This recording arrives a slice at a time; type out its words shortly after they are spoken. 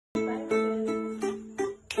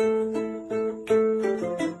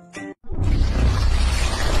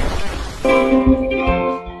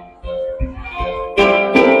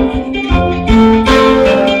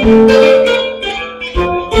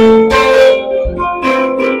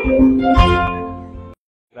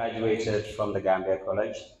graduated from the Gambia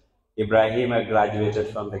College. Ibrahima graduated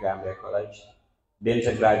from the Gambia College.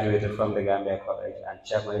 Binta graduated from the Gambia College, and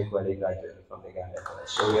Chema equally graduated from the Gambia College.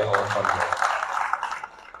 So we are all from there.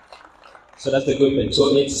 So that's the good thing.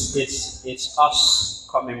 So it's us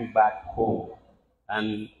coming back home,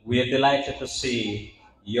 and we are delighted to see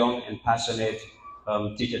young and passionate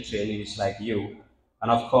teacher trainees like you.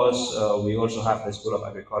 And of course, we also have the School of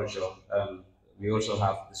Agriculture. We also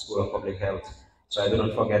have the School of Public Health. So I do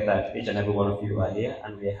not forget that each and every one of you are here,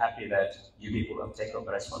 and we are happy that you people have taken up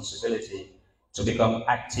the responsibility to become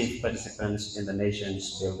active participants in the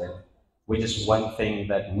nation's building, which is one thing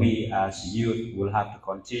that we as youth will have to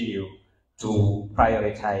continue to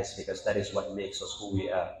prioritize, because that is what makes us who we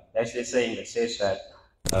are. There's this saying that says that,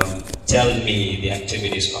 tell me the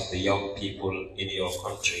activities of the young people in your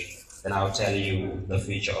country, then I'll tell you the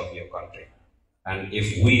future of your country. And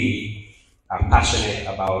if we are passionate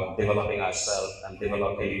about developing ourselves and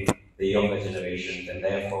developing the younger generation, then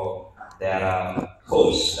therefore there are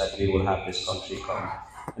hopes that we will have this country come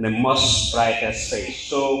in the most brightest stage.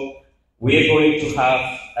 So we're going to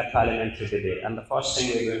have a parliamentary debate, and the first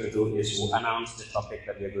thing we're going to do is to announce the topic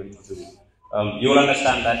that we're going to do. You'll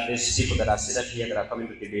understand that these people that are seated here that are coming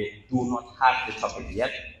to debate do not have the topic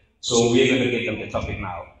yet, so we're going to give them the topic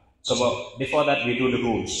now. So but before that, we do the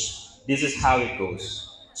rules. This is how it goes.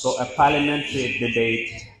 So a parliamentary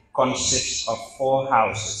debate consists of 4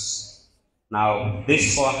 houses. Now,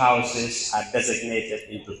 these 4 houses are designated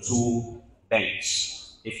into 2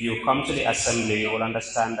 benches. If you come to the assembly, you will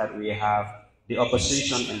understand that we have the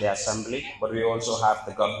opposition in the assembly, but we also have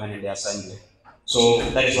the government in the assembly. So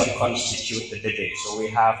that is what constitutes the debate. So we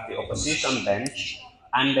have the opposition bench,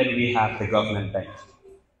 and then we have the government bench.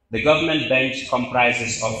 The government bench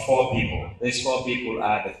comprises of 4 people. These 4 people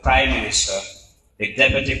are the Prime Minister, the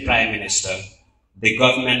Deputy Prime Minister, the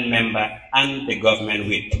government member, and the government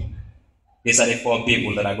whip. These are the 4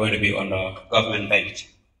 people that are going to be on the government bench.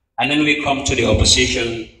 And then we come to the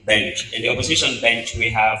opposition bench. In the opposition bench, we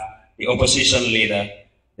have the opposition leader,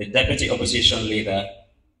 the deputy opposition leader,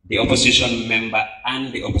 the opposition member,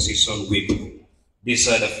 and the opposition whip. These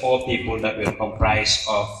are the 4 people that will comprise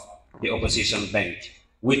of the opposition bench,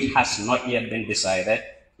 which has not yet been decided.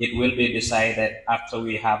 It will be decided after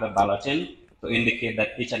we have a bulletin to indicate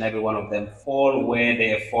that each and every one of them fall where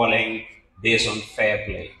they are falling based on fair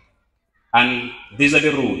play. And these are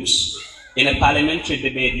the rules. In a parliamentary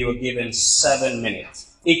debate, you are given 7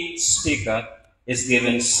 minutes. Each speaker is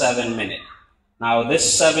given 7 minutes. Now,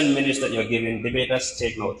 this 7 minutes that you're given, debaters,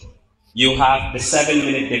 take note. You have the 7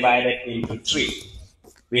 minutes divided into 3.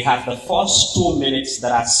 We have the first 2 minutes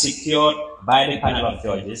that are secured by the panel of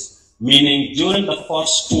judges, meaning during the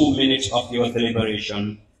first 2 minutes of your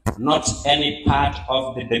deliberation, not any part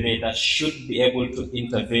of the debater should be able to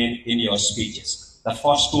intervene in your speeches. The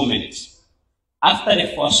first 2 minutes. After the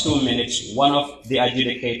first 2 minutes, one of the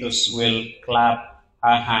adjudicators will clap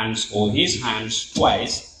her hands or his hands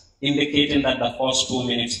twice, indicating that the first 2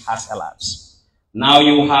 minutes has elapsed. Now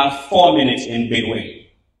you have 4 minutes in between.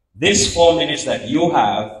 These 4 minutes that you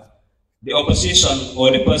have, the opposition or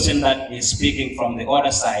the person that is speaking from the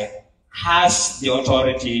other side has the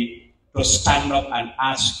authority to stand up and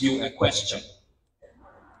ask you a question.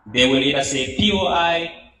 They will either say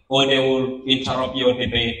POI, or they will interrupt your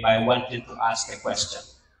debate by wanting to ask a question.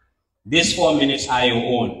 These 4 minutes are your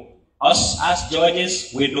own. Us as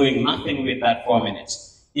judges, we're doing nothing with that 4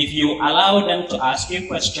 minutes. If you allow them to ask you a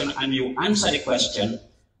question and you answer the question,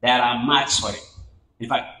 there are marks for it. In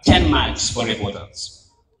fact, 10 marks for rebuttals.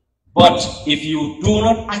 But if you do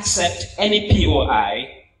not accept any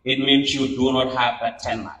POI, it means you do not have that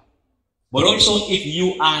 10 marks. But also, if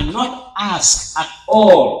you are not asked at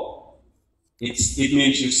all, it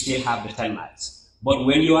means you still have the 10 marks. But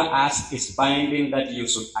when you are asked, it's binding that you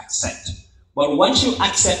should accept. But once you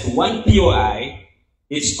accept one POI,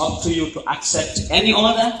 it's up to you to accept any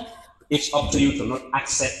other. It's up to you to not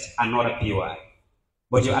accept another POI.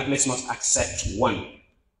 But you at least must accept one.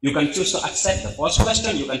 You can choose to accept the first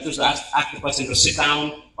question. You can choose to ask the person to sit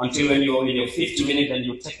down until when you're in your 5th minute, then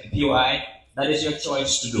you take the POI. That is your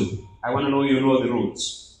choice to do. I want to know you know the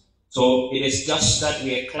rules. So it is just that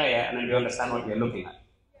we are clear and we understand what we are looking at.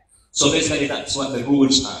 So basically that's what the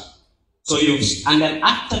rules are. So and then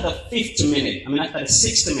after the 5th minute, after the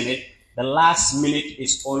 6th minute, the last minute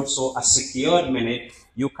is also a secured minute.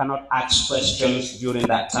 You cannot ask questions during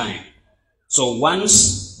that time. So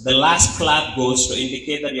once the last clap goes to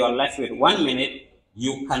indicate that you are left with 1 minute,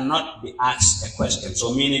 you cannot be asked a question.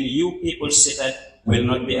 So meaning you people seated will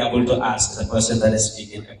not be able to ask the person that is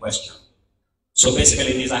speaking a question. So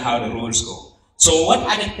basically these are how the rules go. So what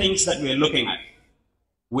are the things that we're looking at?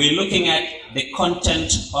 we're looking at the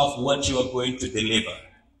content of what you are going to deliver.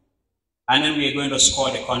 And then we are going to score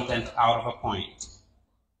the content out of a point.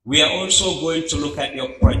 We are also going to look at your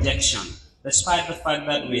projection. Despite the fact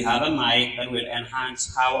that we have a mic that will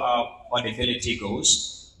enhance how our audibility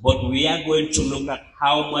goes, but we are going to look at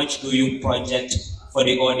how much do you project for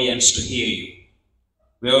the audience to hear you.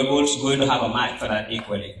 We are also going to have a mic for that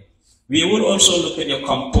equally. We will also look at your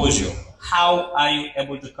composure. How are you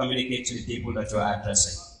able to communicate to the people that you are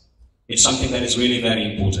addressing? It's something that is really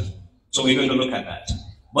very important. So we're going to look at that.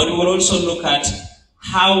 But we will also look at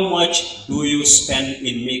how much do you spend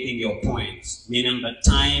in making your points, meaning the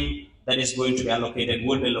time that is going to be allocated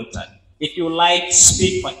will be looked at. If you like,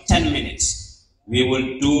 speak for 10 minutes. We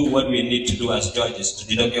will do what we need to do as judges to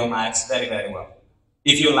deduct your marks very, very well.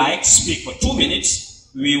 If you like, speak for 2 minutes.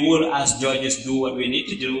 We will, as judges, do what we need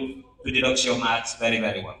to do to deduct your marks very,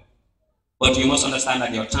 very well. But you must understand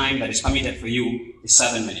that your time that is committed for you is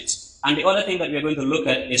 7 minutes. And the other thing that we are going to look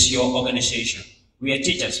at is your organization. We are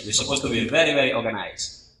teachers. We're supposed to be very, very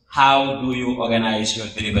organized. How do you organize your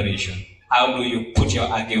deliberation? How do you put your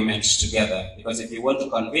arguments together? Because if you want to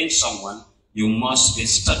convince someone, you must be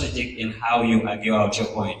strategic in how you argue out your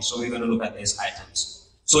point. So we're going to look at these items.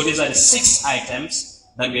 So these are the 6 items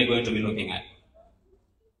that we are going to be looking at.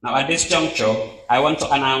 Now at this juncture, I want to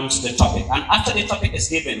announce the topic. And after the topic is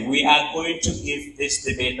given, we are going to give these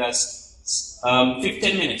debaters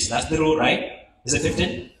 15 minutes. That's the rule, right? Is it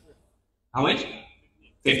 15? How much?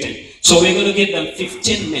 15. So we're going to give them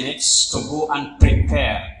 15 minutes to go and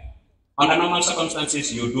prepare. Under normal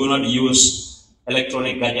circumstances, you do not use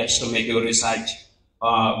electronic gadgets to make your research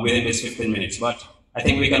within these 15 minutes. But I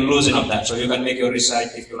think we can loosen up that. So you can make your research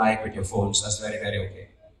if you like with your phones. That's very, very okay.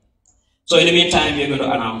 So in the meantime, we're going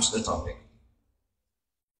to announce the topic.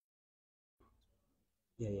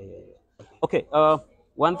 Okay,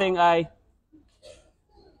 one thing I'm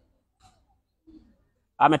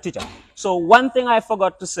a teacher. So one thing I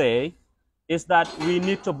forgot to say is that we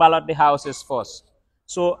need to ballot the houses first.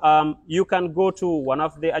 So you can go to one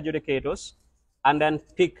of the adjudicators and then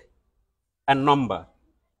pick a number.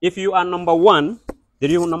 If you are number 1,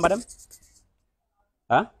 did you number them?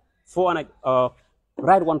 Huh? 4 and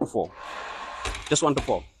write 1 to 4. Just 1 to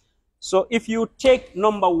 4. So if you take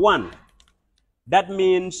number 1, that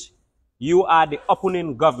means you are the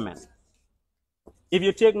opening government. If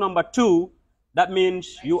you take number 2, that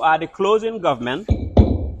means you are the closing government.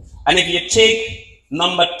 And if you take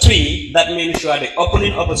number 3, that means you are the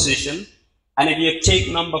opening opposition. And if you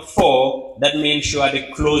take number 4, that means you are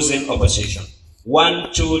the closing opposition.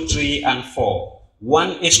 1, 2, 3, and 4.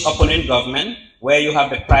 1 is opening government, where you have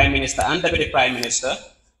the prime minister and deputy prime minister.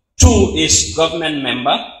 2 is government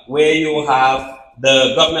member, where you have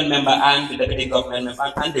the government member and the deputy government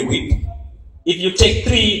member and the whip. If you take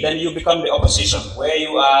 3, then you become the opposition, where you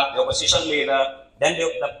are the opposition leader, then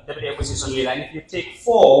the deputy opposition leader. And if you take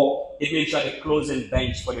 4, it means you are the closing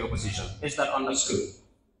bench for the opposition. Is that understood?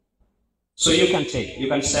 So you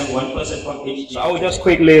can send 1 person from each. So I will just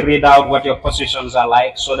quickly read out what your positions are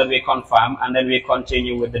like so that we confirm, and then we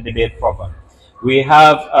continue with the debate proper. We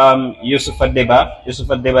have Yusuf Adeba. Yusuf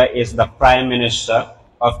Adeba is the prime minister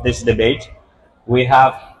of this debate. We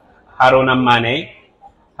have Haruna Mane.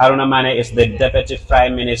 Haruna Mane is the deputy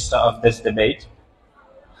prime minister of this debate.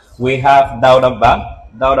 We have Daudaba.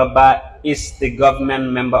 Daudaba is the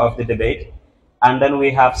government member of the debate. And then we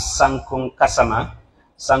have Sankung Kasama.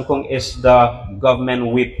 Sankung is the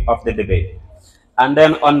government whip of the debate. And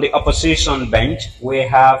then on the opposition bench, we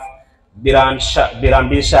have Biran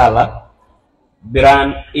Bishala.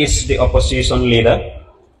 Biran is the opposition leader.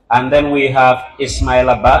 And then we have Ismail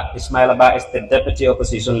Abba. Ismail Abba is the deputy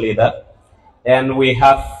opposition leader. And we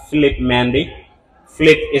have Philip Mendy.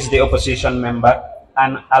 Philip is the opposition member.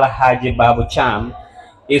 And Alhaji Babu Cham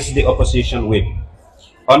is the opposition whip.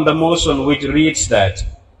 On the motion which reads that,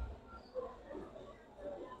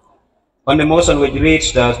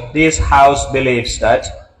 this House believes that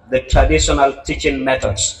the traditional teaching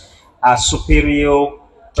methods are superior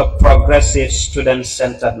to progressive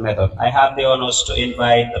student-centered method. I have the honors to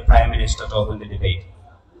invite the Prime Minister to open the debate.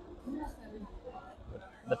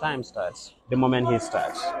 The time starts the moment he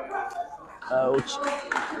starts. Which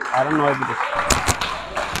I don't know if it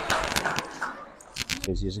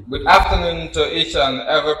is. Good afternoon to each and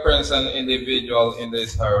every person, individual in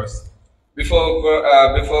this house. Before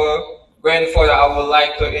going further, I would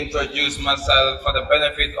like to introduce myself for the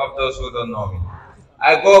benefit of those who don't know me.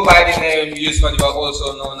 I go by the name Yusuf Adiba,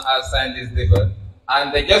 also known as Scientist Diva,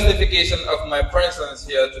 and the justification of my presence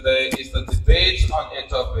here today is to debate on a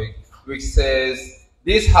topic which says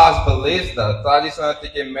this House believes that traditional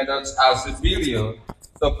teaching methods are superior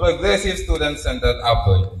to progressive student-centered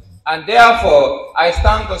approach. And therefore, I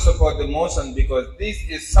stand to support the motion because this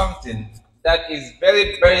is something that is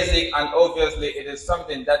very basic, and obviously it is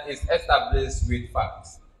something that is established with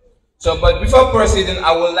facts. So, but before proceeding,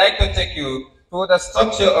 I would like to take you through the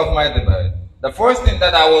structure of my debate. The first thing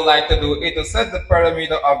that I would like to do is to set the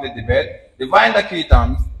parameter of the debate, define the key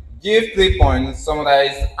terms, give 3 points,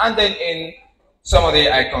 summarize, and then in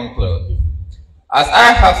summary I conclude. As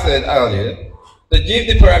I have said earlier, to give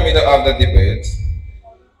the parameter of the debate,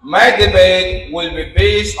 my debate will be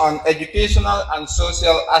based on educational and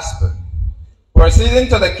social aspects. Proceeding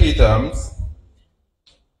to the key terms,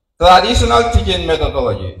 traditional teaching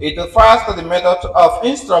methodology. It refers to the method of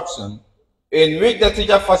instruction in which the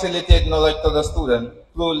teacher facilitates knowledge to the student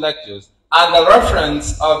through lectures. And the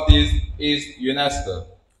reference of this is UNESCO.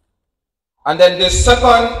 And then the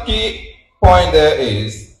second key point there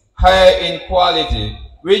is higher in quality,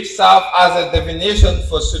 which serves as a definition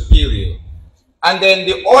for superior. And then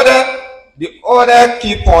the other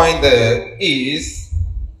key point there is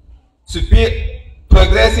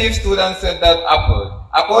progressive student-centered approach.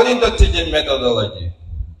 According to teaching methodology,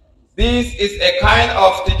 this is a kind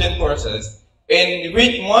of teaching process in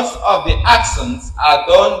which most of the actions are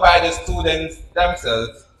done by the students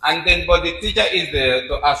themselves, and then but the teacher is there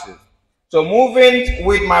to assist. So moving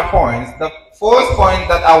with my points, the first point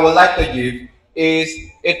that I would like to give is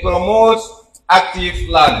it promotes active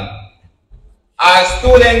learning. As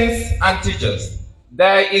students and teachers,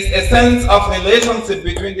 there is a sense of relationship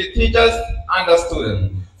between the teachers and the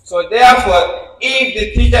student. So therefore, if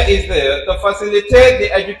the teacher is there to facilitate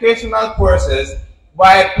the educational process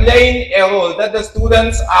by playing a role that the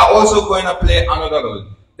students are also going to play another role,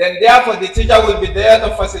 then therefore the teacher will be there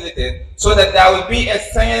to facilitate so that there will be a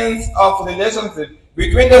sense of relationship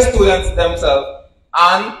between the students themselves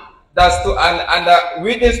and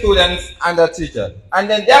with the students and the teacher. And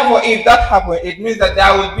then therefore, if that happens, it means that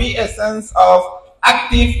there will be a sense of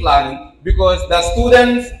active learning, because the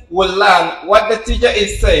students will learn what the teacher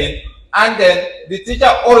is saying, and then the teacher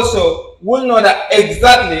also will know that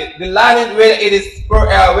exactly the learning, whether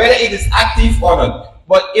it is active or not.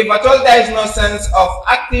 But if at all there is no sense of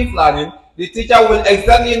active learning, the teacher will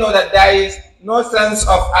exactly know that there is no sense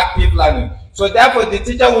of active learning. So therefore, the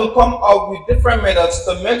teacher will come up with different methods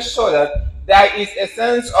to make sure that there is a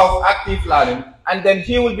sense of active learning, and then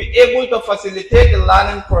he will be able to facilitate the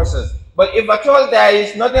learning process. But if at all there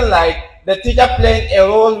is nothing like the teacher playing a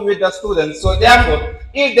role with the students, so therefore,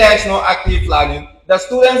 if there is no active learning, the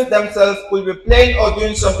students themselves will be playing or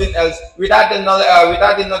doing something else without the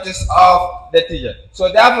notice of the teacher.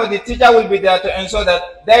 So therefore, the teacher will be there to ensure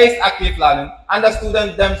that there is active learning, and the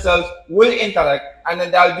students themselves will interact, and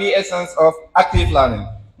then there will be a sense of active learning.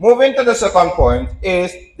 Moving to the second point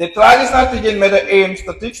is the traditional teaching method aims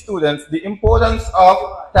to teach students the importance of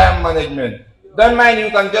time management. Don't mind, you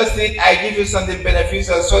can just sit, I give you something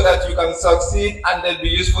beneficial so that you can succeed and then be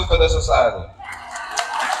useful to the society.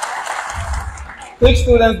 Teach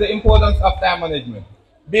students the importance of time management,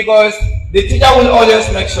 because the teacher will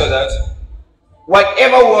always make sure that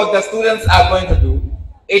whatever work the students are going to do,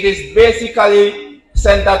 it is basically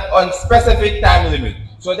centered on specific time limit.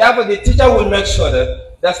 So therefore, the teacher will make sure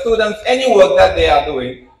that the students, any work that they are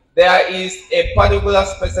doing, there is a particular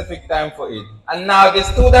specific time for it. And now the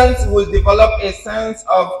students will develop a sense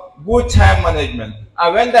of good time management.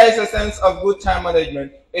 And when there is a sense of good time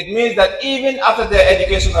management, it means that even after their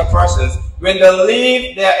educational process, when they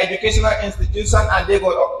leave their educational institution and they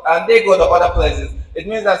go to other places, it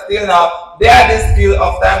means that still now their skill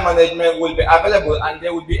of time management will be available, and they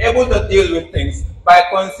will be able to deal with things by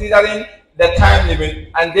considering the time limit,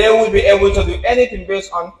 and they will be able to do anything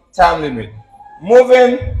based on time limit.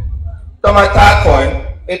 Moving to my third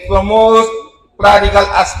point, it promotes practical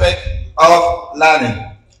aspect of learning.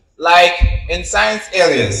 Like in science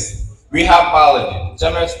areas, we have biology,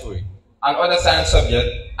 chemistry, and other science subjects,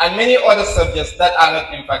 and many other subjects that are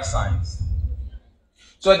not in fact science.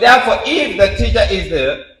 So therefore, if the teacher is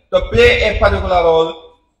there to play a particular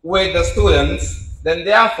role with the students, then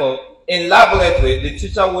therefore, in laboratory, the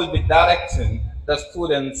teacher will be directing the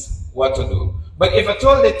students what to do. But if at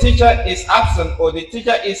all the teacher is absent or the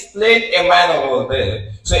teacher is playing a minor role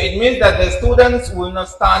there, so it means that the students will not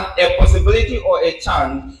stand a possibility or a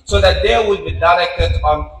chance, so that they will be directed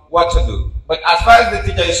on what to do. But as far as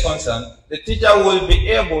the teacher is concerned, the teacher will be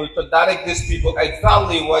able to direct these people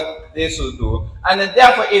exactly what they should do. And then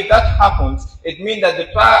therefore, if that happens, it means that the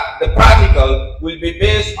practical will be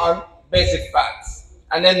based on basic facts.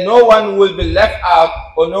 And then no one will be left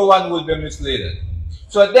out or no one will be misled.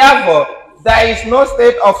 So therefore, there is no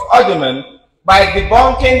state of argument by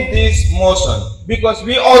debunking this motion, because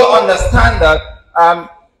we all understand that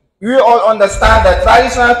we all understand that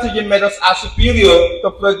traditional teaching methods are superior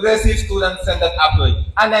to progressive student-centered approach.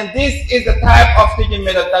 And then this is the type of teaching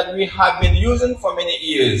method that we have been using for many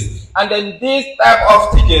years. And then this type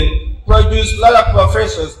of teaching produce a lot of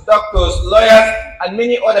professors, doctors, lawyers, and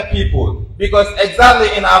many other people. Because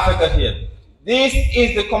exactly in Africa here, this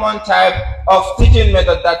is the common type of teaching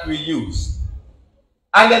method that we use.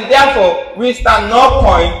 And then therefore, we stand no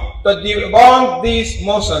point to debunk this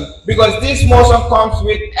motion, because this motion comes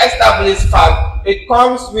with established facts. It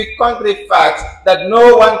comes with concrete facts that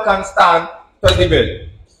no one can stand to debate.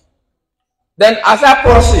 Then as I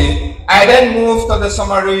proceed, I then move to the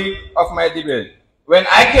summary of my debate. When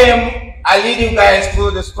I came, I lead you guys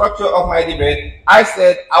through the structure of my debate. I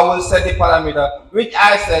said I will set the parameter, which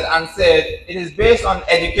I said it is based on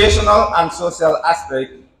educational and social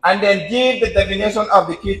aspect, and then give the definition of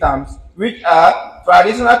the key terms, which are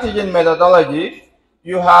traditional teaching methodology,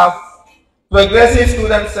 you have progressive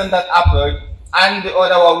student-centered approach, and the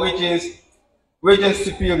other one which is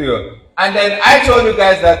superior. And then I told you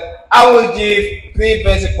guys that I will give 3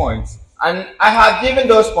 basic points. And I have given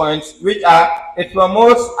those points, which are it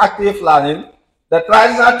promotes active learning, the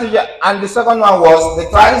traditional teaching, and the second one was the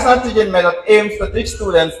traditional teaching method aims to teach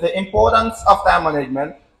students the importance of time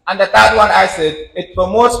management, and the third one I said it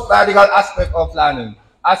promotes practical aspect of learning.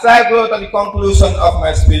 As I go to the conclusion of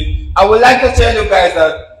my speech, I would like to tell you guys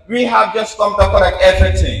that we have just come to correct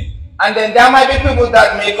everything. And then there might be people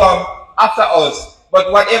that may come after us,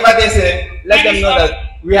 but whatever they say, let them know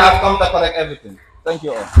that we have come to correct everything. Thank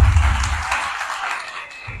you all.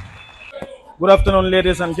 Good afternoon,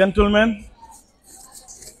 ladies and gentlemen.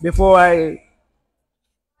 Before I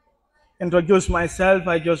introduce myself,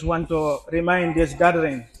 I just want to remind this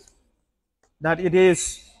gathering that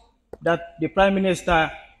the Prime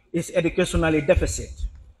Minister is educationally deficit.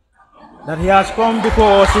 That he has come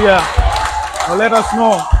before us here to let us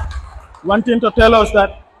know, wanting to tell us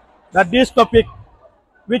that this topic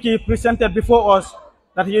which he presented before us,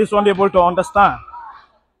 that he is unable to understand.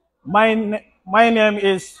 My name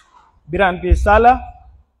is Biran B. Sala,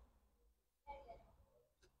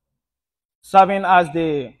 serving as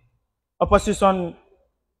the opposition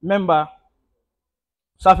member,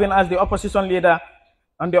 serving as the opposition leader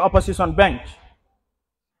on the opposition bench.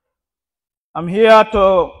 I'm here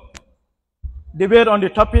to debate on the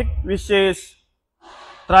topic which is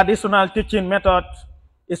traditional teaching method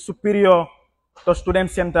is superior to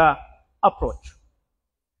student-centered approach.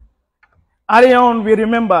 Earlier on, we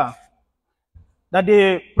remember that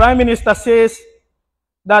the Prime Minister says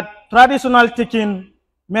that traditional teaching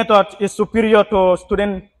method is superior to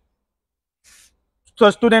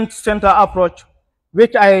student-centered approach,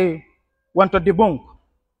 which I want to debunk.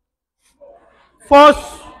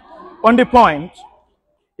 First, on the point,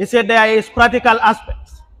 he said there is practical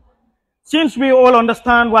aspects. Since we all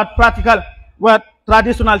understand what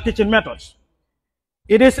traditional teaching methods,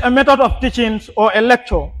 it is a method of teaching or a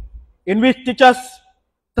lecture in which teachers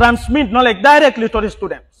transmit knowledge directly to the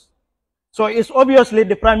students. So it's obviously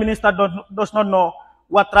the Prime Minister does not know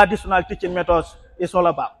what traditional teaching methods is all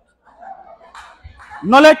about.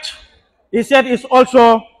 Knowledge, he said, is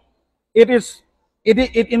also, it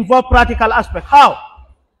involves practical aspect. How?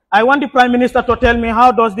 I want the Prime Minister to tell me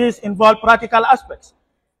how does this involve practical aspects?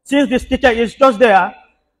 Since this teacher is just there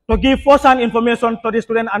to give first-hand information to the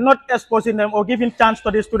student and not exposing them or giving chance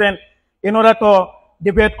to the student in order to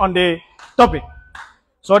debate on the topic.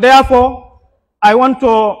 So therefore, I want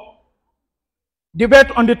to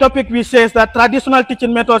debate on the topic which says that traditional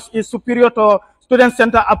teaching methods is superior to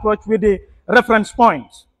student-centered approach with the reference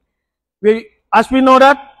points. As we know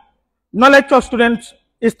that knowledge of students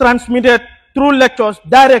is transmitted through lectures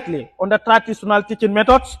directly on the traditional teaching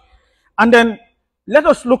methods. And then let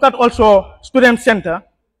us look at also student-centered.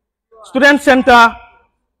 Student-centered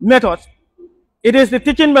methods. It is the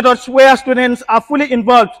teaching methods where students are fully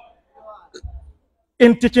involved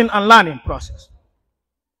in teaching and learning process.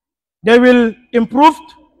 They will improve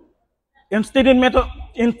in teaching method.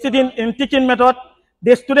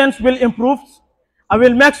 The students will improve. I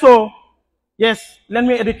will make sure. Yes, let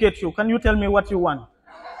me educate you. Can you tell me what you want?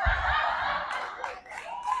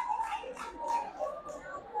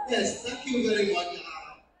 Yes, thank you very much.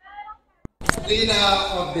 Leader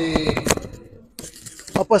of the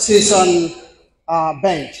opposition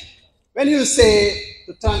bench. When you say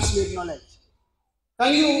to transmit knowledge,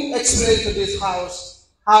 can you explain to this house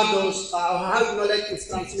how knowledge is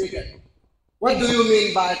transmitted? What do you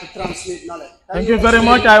mean by to transmit knowledge? Thank you very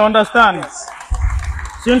much. I understand. Yes.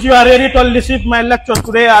 Since you are ready to receive my lecture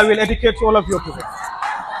today, I will educate all of you today.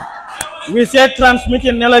 We said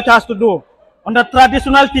transmitting knowledge has to do on the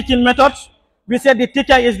traditional teaching methods. we said the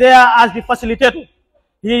teacher is there as the facilitator.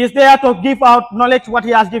 He is there to give out knowledge what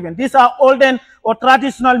he has given. These are olden or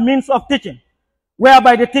traditional means of teaching,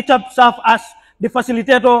 whereby the teacher serves as the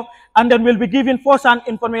facilitator and then will be giving first-hand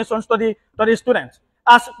information to the students.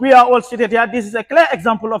 As we are all seated here, this is a clear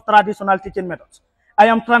example of traditional teaching methods. I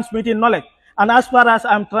am transmitting knowledge, and as far as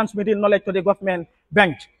I'm transmitting knowledge to the government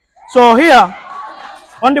bench. So here,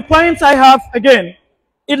 on the points I have, again,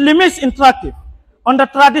 it limits interactive. On the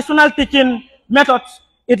traditional teaching methods,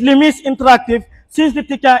 it limits interactive since the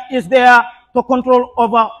teacher is there to control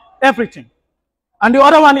over everything. And the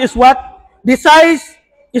other one is what? The size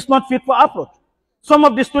is not fit for approach. Some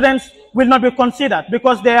of the students will not be considered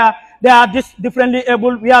because they are differently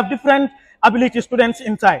able. We have different ability students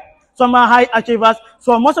inside. Some are high achievers.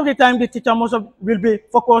 So most of the time, the teacher will be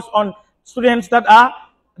focused on students that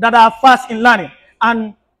are fast in learning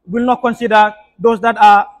and will not consider those that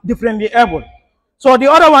are differently able. So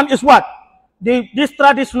the other one is what? These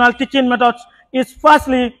traditional teaching methods is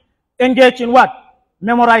firstly engaged in what?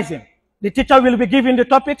 Memorizing. The teacher will be giving the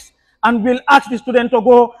topics and will ask the student to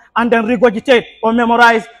go and then regurgitate or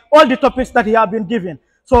memorize all the topics that he has been given.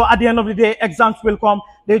 So at the end of the day, exams will come.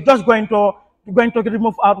 They're just going to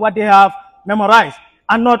remove out what they have memorized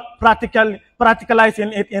and not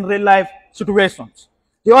practicalizing it in real life situations.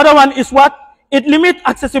 The other one is what? It limits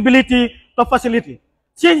accessibility to facility.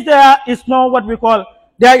 Since there is no what we call,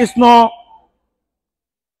 there is no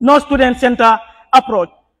student-centered approach.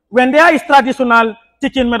 When there is traditional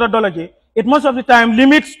teaching methodology, it most of the time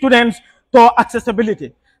limits students to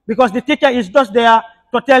accessibility because the teacher is just there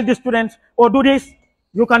to tell the students, oh, do this,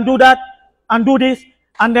 you can do that, and do this,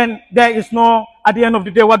 and then there is no, at the end of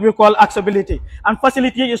the day, what we call accessibility. And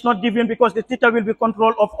facility is not given because the teacher will be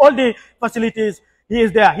control of all the facilities. He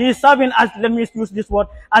is there. He is serving as, let me use this word,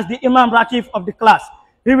 as the Imam Ratib of the class.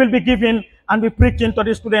 He will be giving and be preaching to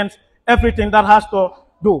the students everything that has to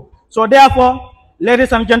do. So therefore,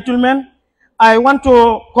 ladies and gentlemen, I want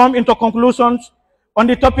to come into conclusions on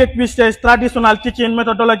the topic which says traditional teaching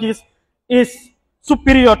methodologies is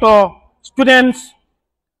superior to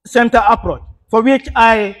student-centered approach, for which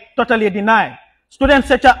I totally deny.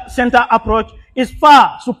 Student-centered approach is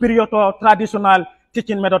far superior to traditional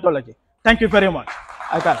teaching methodology. Thank you very much.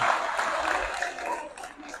 I can.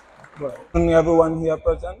 Good morning, everyone here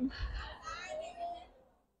present.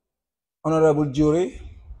 Honorable jury,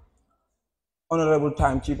 honorable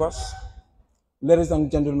timekeepers, ladies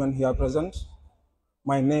and gentlemen here present.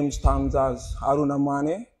 My name stands as Haruna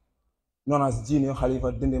Mane, known as Junior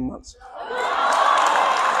Khalifa Dindimat.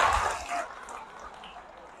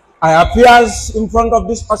 I appear in front of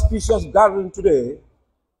this auspicious gathering today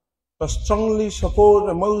to strongly support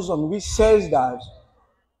a motion which says that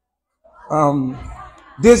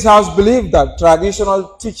this House believes that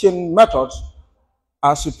traditional teaching methods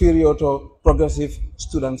are superior to progressive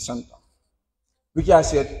student center. Which I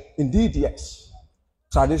said, indeed, yes.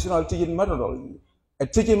 Traditional teaching methodology, a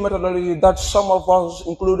teaching methodology that some of us,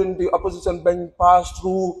 including the opposition bench, pass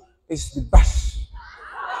through, is the best.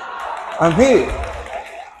 I'm here.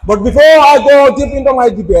 But before I go deep into my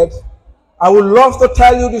debate, I would love to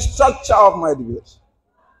tell you the structure of my debate.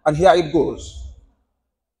 And here it goes.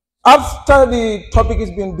 After the topic is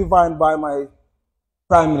being defined by my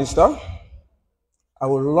Prime Minister, I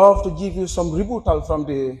would love to give you some rebuttal from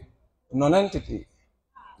the non-entity,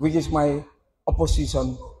 which is my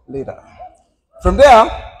opposition leader. From there,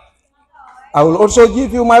 I will also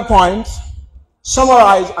give you my points,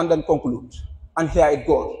 summarize, and then conclude. And here it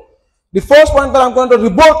goes. The first point that I'm going to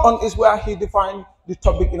rebut on is where he defined the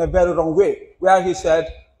topic in a very wrong way, where he said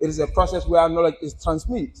it is a process where knowledge is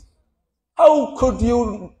transmitted. How could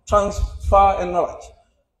you transfer a knowledge?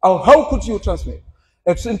 Or how could you transmit?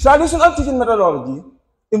 It's in traditional teaching methodology,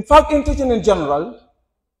 in fact, in teaching in general,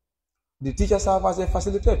 the teacher serves as a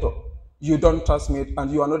facilitator. You don't transmit,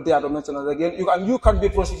 and you are not there to mention it again. You can be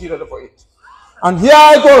prosecuted for it. And here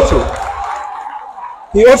I go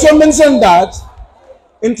to. He also mentioned that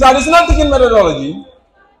in traditional teaching methodology,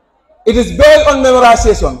 it is based on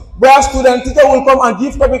memorization, where teacher will come and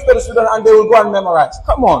give topics to the student and they will go and memorize.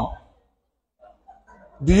 Come on.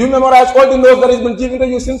 Do you memorize all the notes that has been given to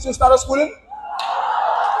you since you started schooling?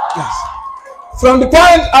 Yes. From the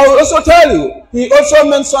point, I will also tell you, he also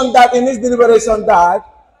mentioned that in his deliberation that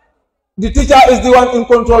the teacher is the one in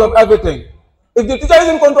control of everything. If the teacher is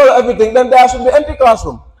in control of everything, then there should be empty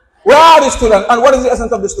classroom. Where are the students and what is the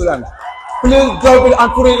essence of the student? Please drop it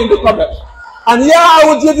and put it in the comments. And here I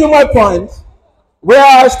will give you my point, where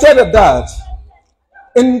I stated that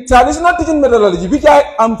in traditional teaching methodology, which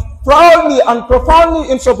I am proudly and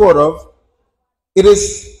profoundly in support of, it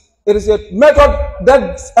is a method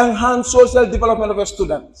that enhances social development of a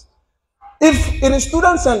student. If it is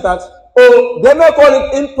student-centered, or they may call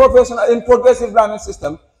it in progressive learning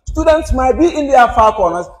system, students might be in their far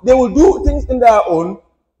corners, they will do things in their own,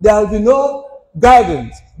 there will be no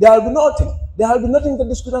guidance, there will be nothing. There will be nothing that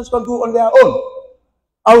the students can do on their own.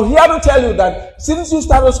 I'm here to tell you that since you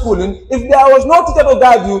started schooling, if there was no teacher to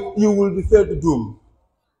guide you, you will be failed to doom.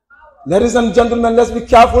 Ladies and gentlemen, let's be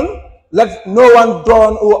careful. Let no one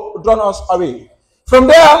draw us away. From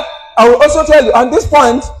there, I will also tell you, at this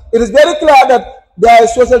point, it is very clear that there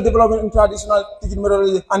is social development in traditional teaching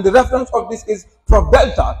methodology, and the reference of this is Prof.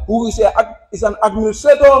 Belta, who is an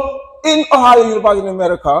administrator in Ohio University in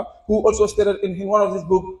America, who also stated in one of his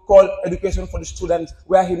books called Education for the Students,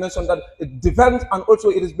 where he mentioned that it depends and also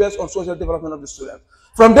it is based on social development of the student.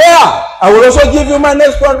 From there, I will also give you my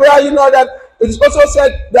next point where you know that it is also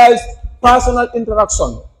said there is personal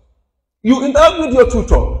interaction. You interact with your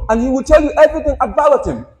tutor and he will tell you everything about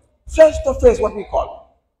him, face to face, what we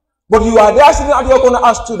call. But you are there sitting at your corner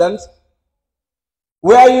as students,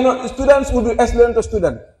 where you know students will be explaining to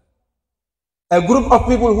students. A group of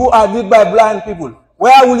people who are led by blind people.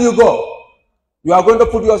 Where will you go? You are going to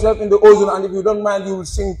put yourself in the ozone, and if you don't mind, you will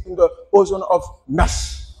sink in the ozone of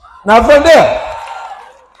mess. Now from there,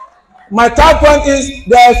 my third point is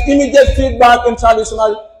there is immediate feedback in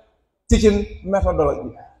traditional teaching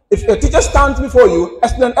methodology. If a teacher stands before you,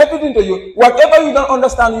 explain everything to you, whatever you don't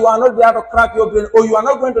understand, you are not there to crack your brain, or you are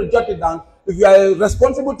not going to jot it down. If you are a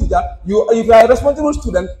responsible teacher, if you are a responsible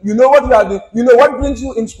student, you know what you are doing, you know what brings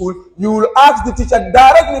you in school, you will ask the teacher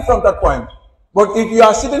directly from that point. But if you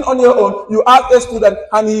are sitting on your own, you ask a student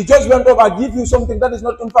and he just went over and give you something that is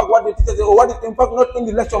not in fact what the teacher said, or what is in fact not in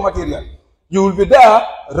the lecture material. You will be there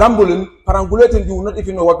rambling, perambulating, you will not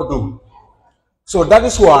even know what to do. So that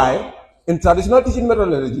is why in traditional teaching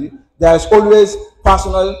methodology, there is always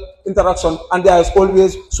personal interaction and there is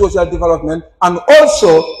always social development, and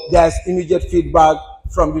also there is immediate feedback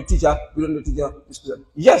from the teacher, between the teacher and the student.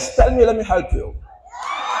 Yes, tell me, let me help you.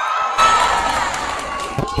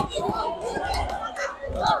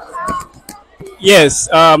 Yes,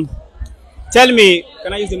 tell me,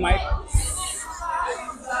 can I use the mic?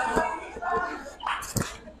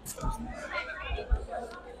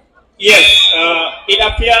 Yes, it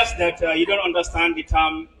appears that you don't understand the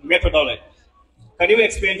term methodology. Can you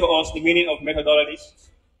explain to us the meaning of methodology?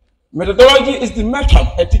 Methodology is the method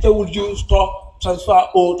a teacher would use to transfer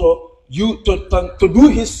or to do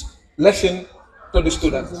his lesson to the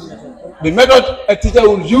students. The method a teacher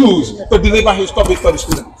would use to deliver his topic to the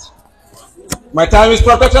students. My time is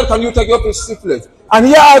protected. Can you take your place? And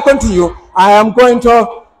here I continue. I am going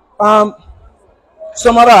to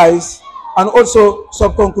summarize and also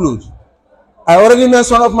sub-conclude. I already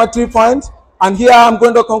mentioned one of my 3 points, and here I'm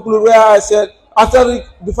going to conclude where I said, after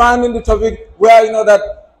defining the topic, where you know that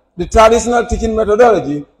the traditional teaching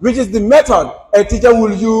methodology, which is the method a teacher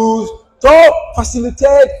will use to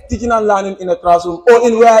facilitate teaching and learning in a classroom or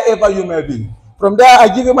in wherever you may be. From there, I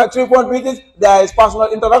give you my 3 point, which is there is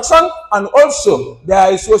personal interaction, and also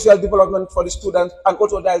there is social development for the students, and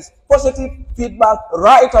also there is positive feedback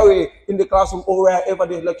right away in the classroom or wherever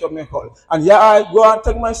the lecture may hold. And here I go and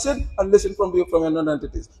take my seat and listen from you from your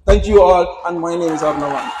entities. Thank you all, and my name is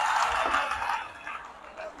Arnawan.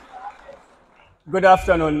 Good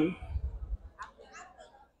afternoon.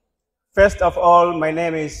 First of all, my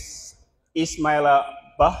name is Ismaila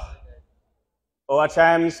Bah, or at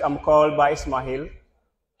times I'm called by Ismail.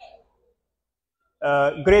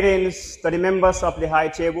 Greetings to the members of the High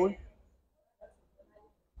Table,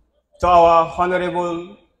 to our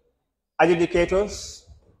honorable adjudicators,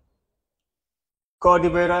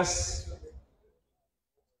 co-debaters,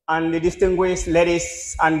 and the distinguished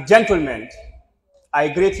ladies and gentlemen. I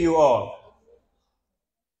greet you all.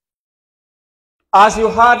 As you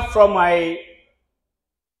heard from my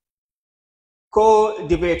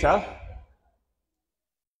co-debater,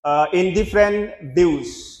 in different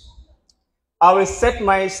views, I will set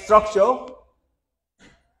my structure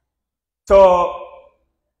to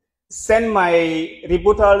send my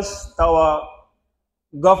rebuttals to our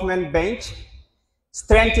government bench,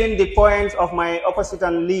 strengthen the points of my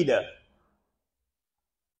opposition leader.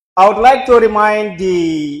 I would like to remind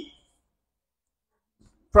the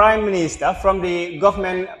Prime Minister from the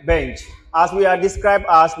government bench, as we are described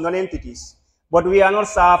as non-entities, but we are not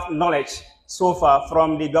served knowledge so far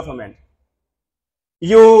from the government.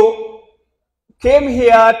 You came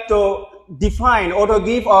here to define or to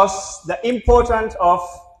give us the importance of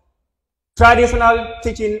traditional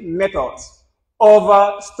teaching methods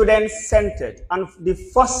over student-centered. And the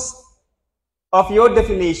first of your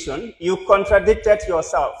definition, you contradicted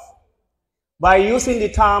yourself by using the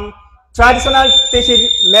term traditional teaching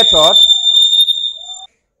method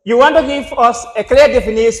You want to give us a clear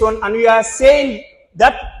definition, and you are saying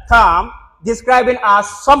that term describing as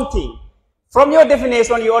something. From your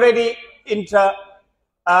definition, you already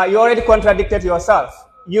contradicted yourself.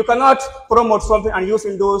 You cannot promote something and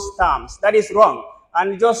using those terms. That is wrong.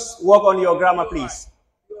 And just work on your grammar, please.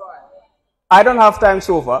 I don't have time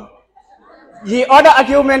so far. The other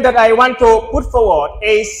argument that I want to put forward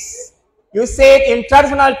is, you said in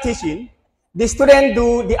traditional teaching, the student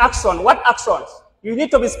do the action. What actions? You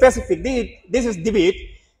need to be specific. This is debate.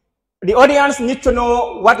 The audience need to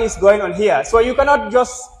know what is going on here. So you cannot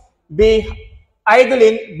just be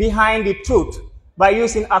idling behind the truth by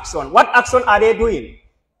using action. What action are they doing?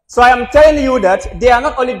 So I am telling you that they are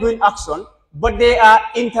not only doing action, but they are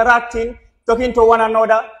interacting, talking to one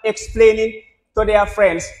another, explaining to their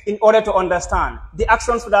friends in order to understand. The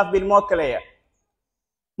actions would have been more clear.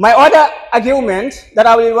 My other argument that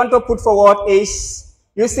I will want to put forward is,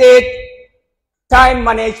 you said time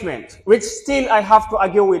management, which still I have to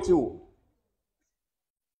argue with you.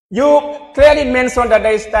 You clearly mentioned that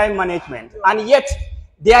there is time management, and yet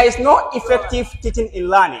there is no effective teaching and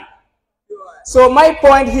learning. So my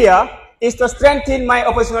point here is to strengthen my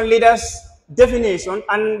opposition leader's definition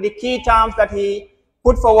and the key terms that he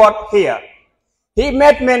put forward here. He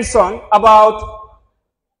made mention about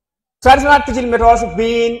traditional teaching methods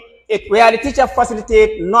being where the teacher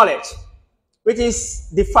facilitates knowledge, which is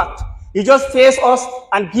the fact. You just face us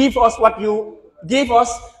and give us what you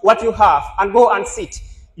have and go and sit.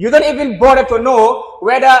 You don't even bother to know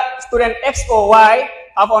whether student X or Y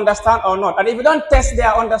have understand or not. And if you don't test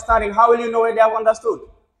their understanding, how will you know whether they have understood?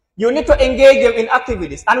 You need to engage them in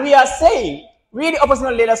activities. And we are saying, we the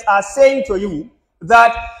opposition leaders are saying to you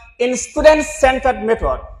that in student-centered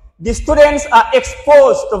method, the students are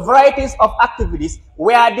exposed to varieties of activities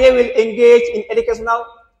where they will engage in educational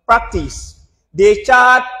practice. They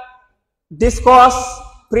chat, discuss,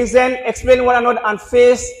 present, explain one another, and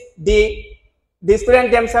face the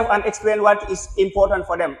student themselves and explain what is important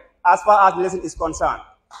for them as far as the lesson is concerned.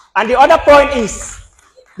 And the other point is,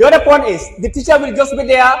 the teacher will just be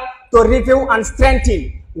there to review and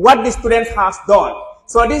strengthen what the students has done.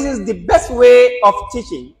 So this is the best way of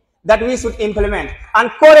teaching that we should implement. And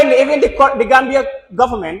currently, even the Gambia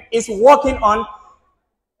government is working on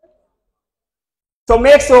to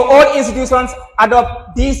make sure all institutions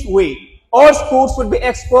adopt this way. All schools should be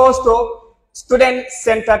exposed to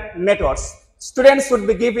student-centered methods. Students should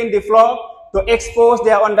be given the floor to expose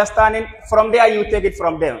their understanding. From there, you take it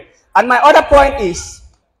from them. And my other point is,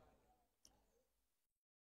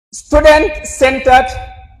 student-centered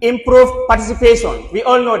improved participation. We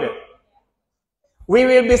all know that. We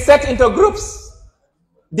will be set into groups,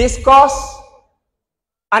 discuss,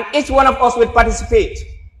 and each one of us will participate.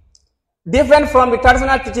 Different from the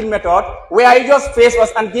traditional teaching method, where you just face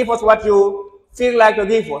us and give us what you feel like to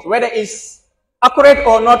give us. Whether it's accurate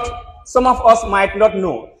or not, some of us might not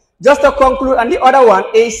know. Just to conclude, and the other one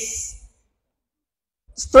is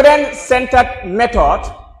student-centered method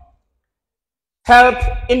help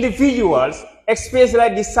individuals,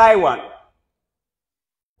 especially the shy one,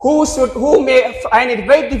 who may find it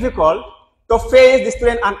very difficult to face the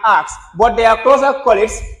student and ask, but their closer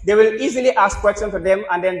colleagues, they will easily ask questions to them,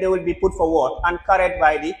 and then they will be put forward and carried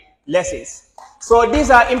by the lessons. So these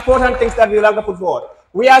are important things that we will have to put forward.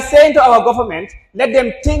 We are saying to our government, let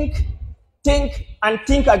them think, and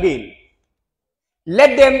think again.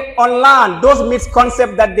 Let them unlearn those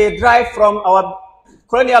misconceptions that they derive from our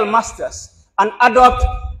colonial masters and adopt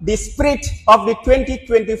the spirit of the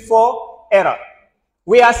 2024 era.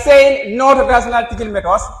 We are saying no to traditional teaching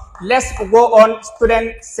methods. Let's go on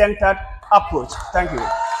student-centered approach. Thank you.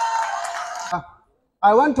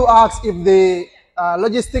 I want to ask if the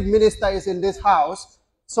logistic minister is in this house,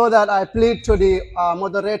 so that I plead to the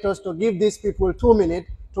moderators to give these people 2 minutes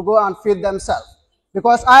to go and feed themselves.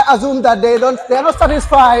 Because I assume that they are not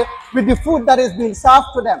satisfied with the food that is being served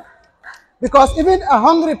to them. Because even a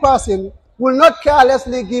hungry person will not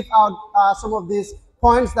carelessly give out some of these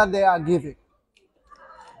points that they are giving.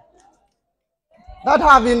 That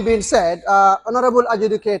having been said, honorable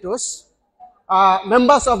adjudicators,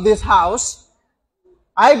 members of this house,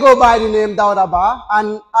 I go by the name Daudaba,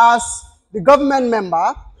 and as the government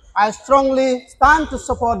member, I strongly stand to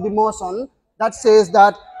support the motion that says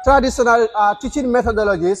that traditional teaching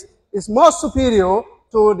methodologies is more superior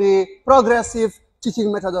to the progressive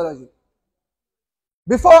teaching methodology.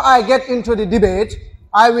 Before I get into the debate,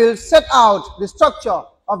 I will set out the structure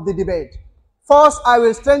of the debate. First, I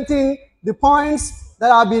will strengthen the points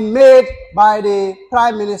that have been made by the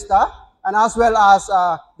Prime Minister and as well as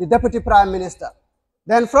the Deputy Prime Minister.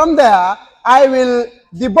 Then from there, I will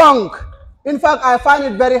debunk. In fact, I find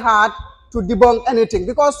it very hard to debunk anything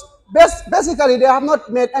because basically they have not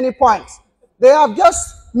made any points. They have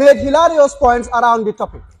just made hilarious points around the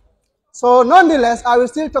topic. So nonetheless, I will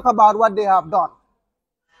still talk about what they have done.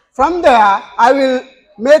 From there, I will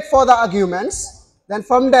make further arguments. Then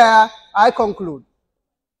from there, I conclude.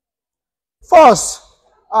 First,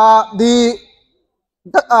 the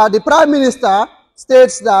Prime Minister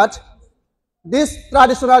states that this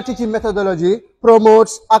traditional teaching methodology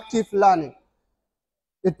promotes active learning.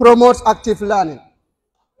 It promotes active learning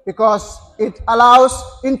because it allows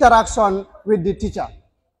interaction with the teacher.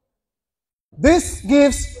 This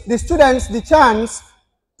gives the students the chance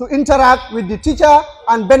to interact with the teacher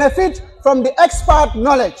and benefit from the expert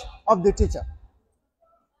knowledge of the teacher.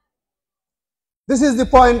 This is the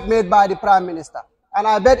point made by the Prime Minister, and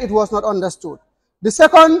I bet it was not understood. The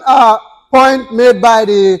second point made by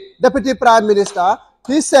the Deputy Prime Minister,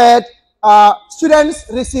 he said students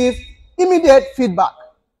receive immediate feedback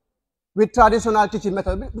with traditional teaching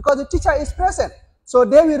method because the teacher is present. So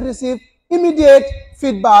they will receive immediate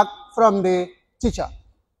feedback from the teacher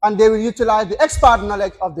and they will utilize the expert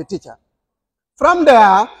knowledge of the teacher. From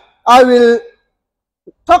there, I will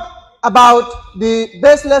talk about the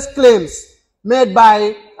baseless claims made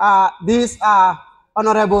by this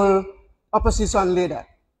honorable opposition leader.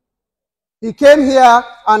 He came here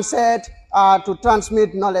and said to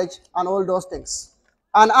transmit knowledge and all those things.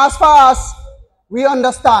 And as far as we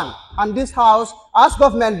understand, and this house, as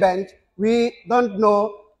government bench, we don't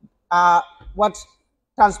know what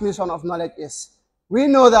transmission of knowledge is. We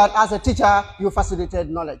know that as a teacher, you facilitate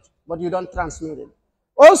knowledge, but you don't transmit it.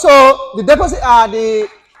 Also, the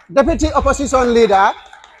deputy opposition leader,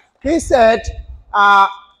 he said,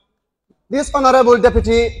 this honorable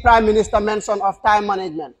deputy prime minister mentioned of time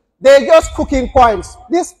management. They're just cooking points.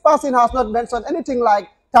 This person has not mentioned anything like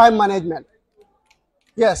time management.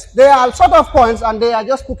 Yes, they are sort of points and they are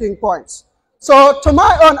just cooking points. So to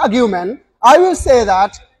my own argument, I will say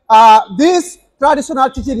that this traditional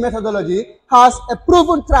teaching methodology has a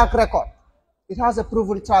proven track record. It has a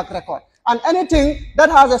proven track record. And anything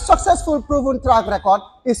that has a successful proven track record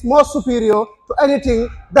is more superior to anything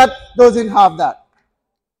that doesn't have that.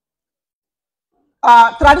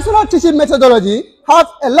 Traditional teaching methodology have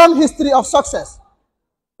a long history of success.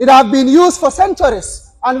 It has been used for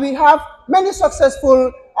centuries, and we have many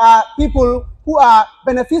successful people who are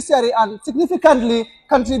beneficiary and significantly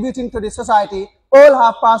contributing to the society, all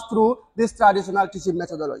have passed through this traditional teaching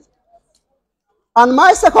methodology. And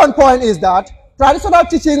my second point is that traditional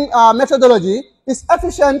teaching methodology is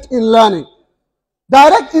efficient in learning.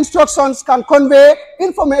 Direct instructions can convey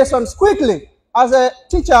information quickly. As a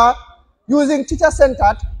teacher, using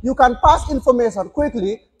teacher-centered, you can pass information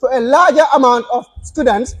quickly to a larger amount of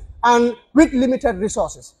students and with limited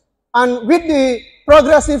resources. And with the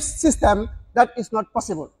progressive system, that is not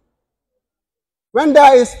possible. When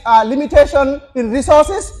there is a limitation in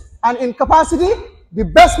resources and in capacity, the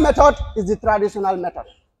best method is the traditional method.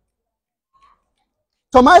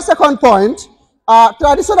 So my second point,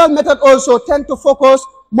 traditional method also tend to focus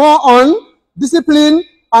more on discipline,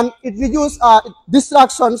 and it reduces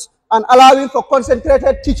distractions and allowing for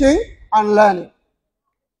concentrated teaching and learning.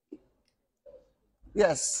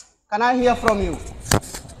 Yes, can I hear from you?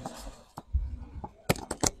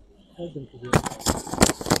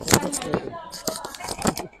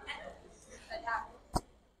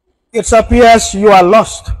 It appears you are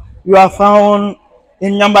lost. You are found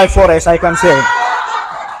in Nyambai Forest, I can say.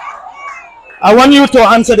 I want you to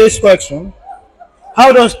answer this question.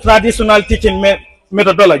 How does traditional teaching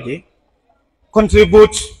methodology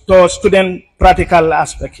contribute to student practical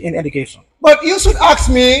aspect in education? But you should ask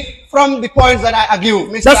me from the points that I argue,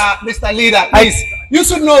 Mr. Leader. Please, you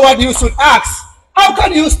should know what you should ask. How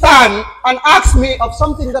can you stand and ask me of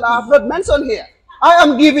something that I have not mentioned here? I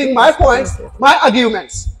am giving my points, my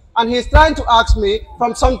arguments, and he's trying to ask me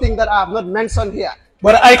from something that I have not mentioned here.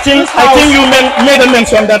 But I think you made a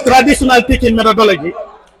mention that traditional teaching methodology.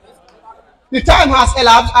 The time has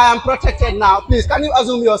elapsed. I am protected now. Please, can you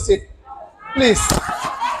assume your seat? Please.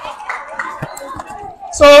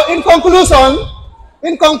 So in conclusion,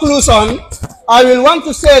 I will want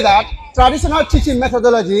to say that traditional teaching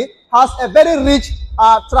methodology has a very rich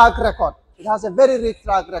track record. It has a very rich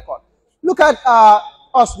track record. Look at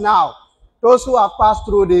us now, those who have passed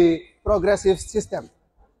through the progressive system.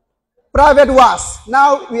 Private wars.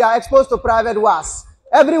 Now we are exposed to private wars.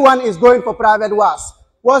 Everyone is going for private wars.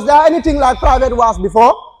 Was there anything like private wars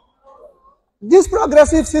before? This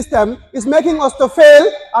progressive system is making us to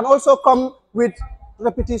fail and also come with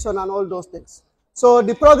repetition and all those things. So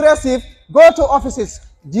the progressive go to offices,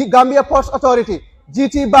 Gambia Ports Authority,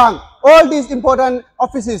 GT Bank, all these important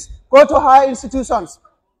offices, go to higher institutions.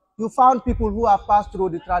 you found people who have passed through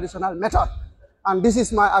the traditional method. And this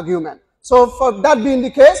is my argument. So for that being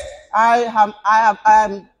the case, I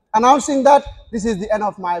am announcing that this is the end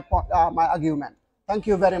of my argument. Thank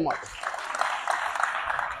you very much.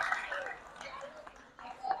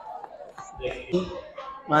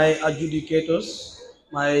 My adjudicators,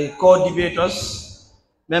 my co-debaters,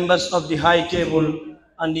 members of the high table,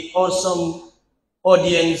 and the awesome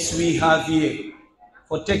audience we have here,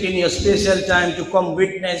 for taking your special time to come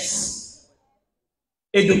witness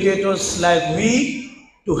educators like we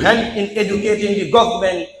to help in educating the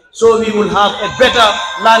government so we will have a better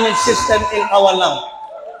learning system in our land.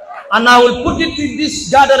 And I will put it to this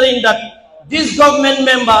gathering that this government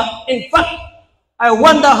member, in fact, I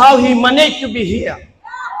wonder how he managed to be here,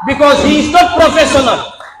 because he is not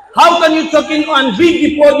professional. How can you talk in and read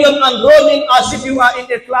the podium and roll in as if you are in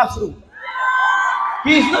a classroom?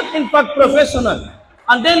 He is not in fact professional.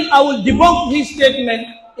 And then I will debunk his statement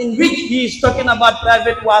in which he is talking about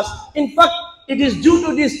private wars. In fact, it is due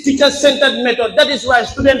to this teacher-centered method. That is why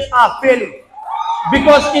students are failing.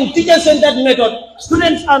 Because in teacher-centered method,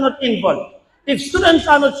 students are not involved. If students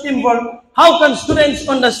are not involved, how can students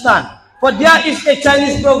understand? For there is a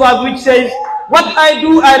Chinese proverb which says, what I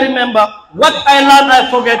do, I remember, what I learn,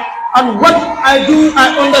 I forget, and what I do,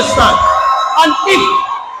 I understand. And if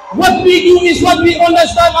what we do is what we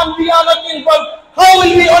understand and we are not involved, how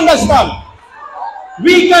will we understand?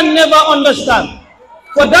 We can never understand.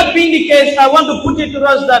 For that being the case, I want to put it to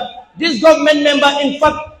us that this government member, in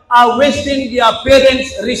fact, are wasting their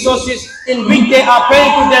parents' resources in which they are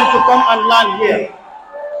paying to them to come and learn here.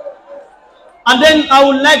 And then I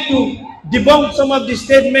would like to debunk some of the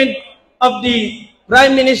statement of the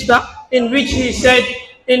Prime Minister in which he said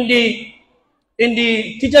in the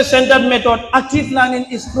teacher-centered method, active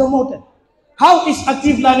learning is promoted. How is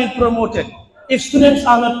active learning promoted if students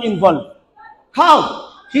are not involved?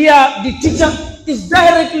 How? Here the teacher is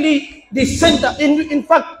directly the center. In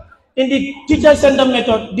fact, in the teacher-centered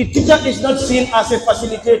method, the teacher is not seen as a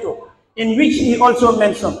facilitator, in which he also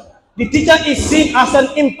mentioned. The teacher is seen as an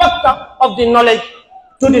impactor of the knowledge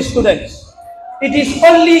to the students. It is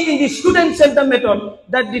only in the student-centered method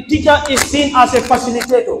that the teacher is seen as a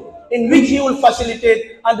facilitator, in which he will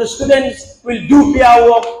facilitate and the students will do peer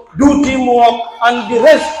work, do teamwork, and the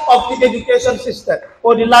rest of the education system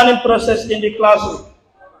or the learning process in the classroom.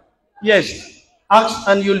 Yes, ask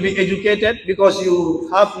and you'll be educated because you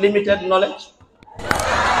have limited knowledge.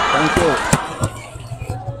 Thank you.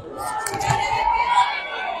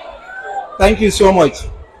 Thank you so much.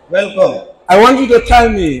 Welcome. I want you to tell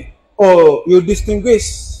me, or you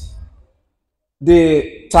distinguish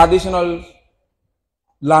the traditional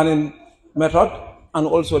learning method and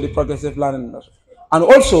also the progressive learning method. And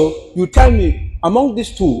also, you tell me, among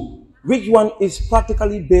these two, which one is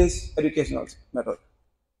practically based educational method?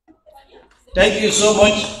 Thank you so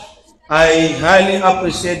much. I highly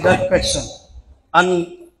appreciate that question.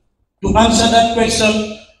 And to answer that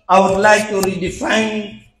question, I would like to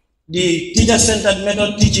redefine the teacher-centered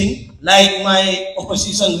method teaching like my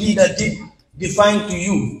opposition leader did define to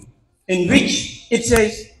you, in which it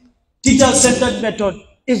says teacher-centered method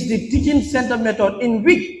is the teaching-centered method in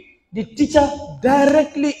which the teacher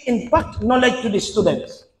directly impacts knowledge to the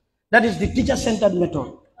students. That is the teacher-centered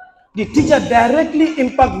method. The teacher directly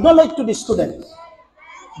impacts knowledge to the students.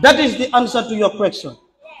 That is the answer to your question.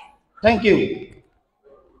 Thank you.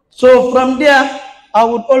 So from there, I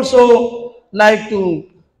would also like to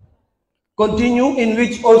continue, in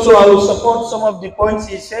which also I will support some of the points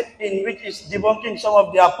he said, in which is debunking some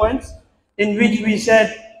of their points, in which we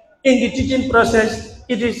said in the teaching process,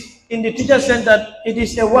 it is in the teacher-centered, it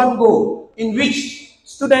is a one goal, in which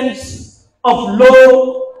students of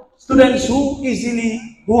low, students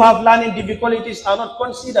who have learning difficulties are not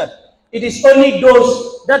considered. It is only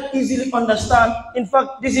those that easily understand. In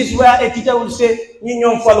fact, this is where a teacher will say,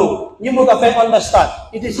 follow, understand.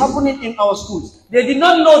 It is happening in our schools. They did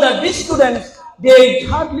not know that these students, they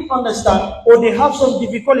hardly understand or they have some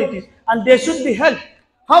difficulties and they should be helped.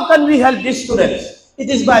 How can we help these students? It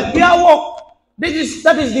is by peer work. That is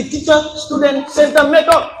the teacher-student-centered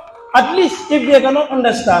method. At least if they cannot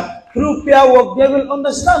understand, through peer work, they will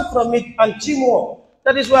understand from it and teamwork.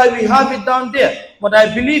 That is why we have it down there. But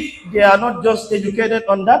I believe they are not just educated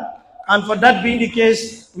on that. And for that being the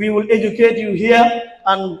case, we will educate you here.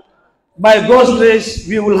 And by God's grace,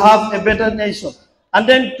 we will have a better nation. And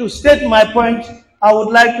then to state my point, I would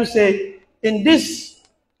like to say, in the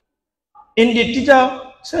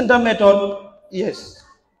teacher-centered method, yes,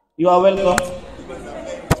 you are welcome.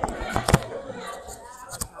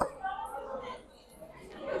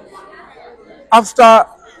 After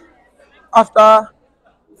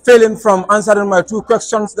failing from answering my 2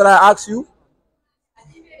 questions that I asked you?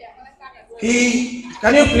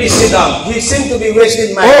 Can you please sit down? He seems to be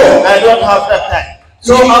wasting my time. I don't have that time.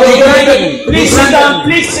 So I will going please sit down,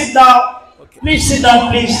 please sit down. Okay. Please sit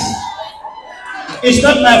down, please. It's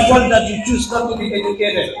not my fault that you choose not to be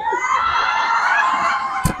educated.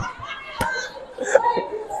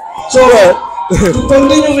 So to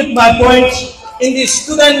continue with my point, in the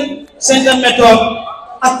student-centered method,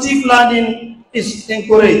 active learning is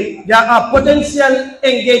encouraged. There are potential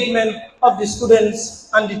engagement of the students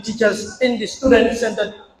and the teachers in the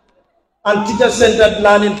student-centered and teacher-centered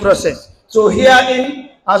learning process. So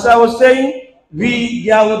herein, as I was saying,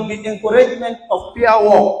 there would be encouragement of peer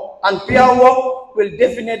work, and peer work will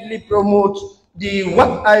definitely promote the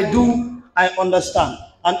what I do, I understand.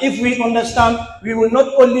 And if we understand, we will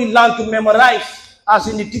not only learn to memorize as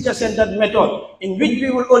in the teacher-centered method, in which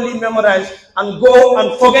we will only memorize and go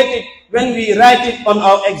and forget it when we write it on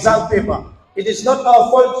our exam paper. It is not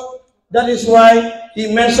our fault. That is why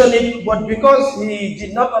he mentioned it, but because he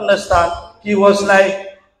did not understand, he was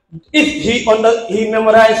like, if he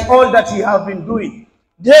memorized all that he have been doing.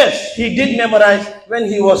 Yes, he did memorize when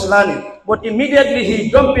he was learning, but immediately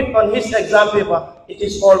he dumped it on his exam paper, it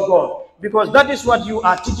is all gone. Because that is what you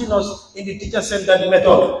are teaching us in the teacher-centered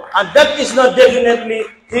method. And that is not definitely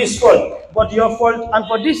his fault, but your fault. And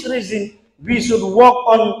for this reason, we should work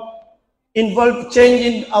on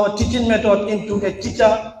changing our teaching method into a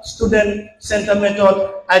teacher-student-centered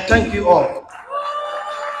method. I thank you all.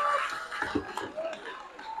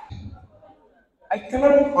 I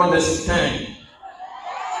cannot understand.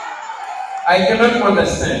 I cannot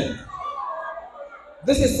understand.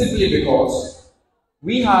 This is simply because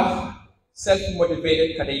we have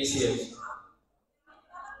self-motivated cadets here.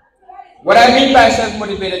 What I mean by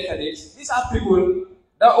self-motivated cadets, these are people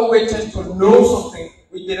that always tend to know something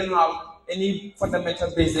which they don't have any fundamental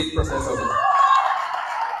basic process of it.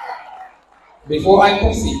 Before I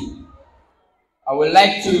proceed, I would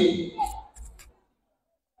like to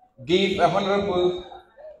give a honorable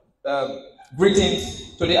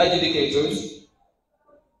greetings to the adjudicators,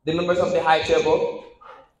 the members of the high table,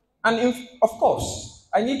 and of course,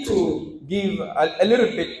 I need to give a little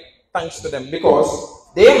bit thanks to them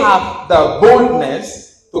because they have the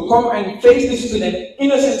boldness to come and face the student,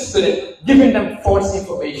 innocent student, giving them false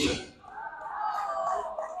information.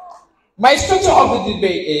 My structure of the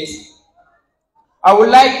debate is, I would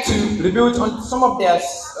like to rebut on some of their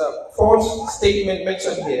false statements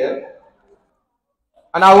mentioned here,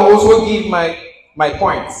 and I will also give my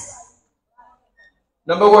points.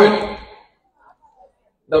 Number one,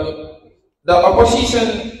 the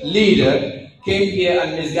opposition leader came here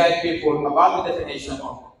and misguided people about the definition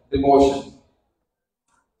of the motion.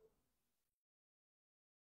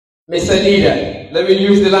 Mr. Leader, let me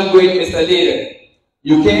use the language, Mr. Leader.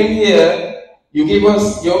 You came here, you give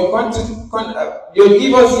us your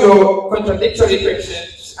contradictory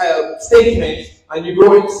statement, and you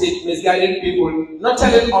go and sit misguiding people, not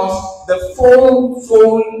telling us the full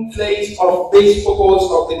place of this purpose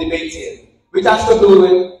of the debate here, which has to do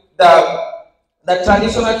with the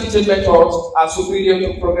traditional teaching methods are superior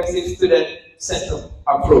to progressive student-centered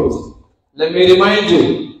approach. Let me remind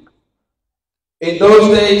you, in those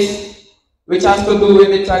days, which has to do with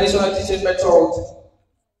the traditional teaching methods,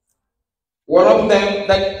 one of them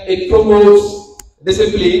that it promotes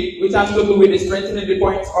discipline, which has to do with the strengthening the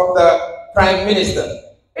points of the Prime Minister.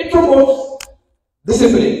 It promotes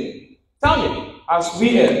discipline. Tell me, as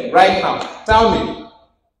we are right now, tell me,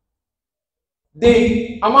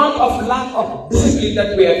 the amount of lack of discipline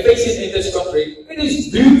that we are facing in this country, it is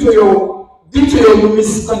due to your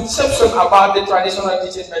misconception about the traditional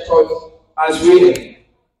teaching method as we are.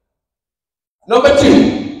 Number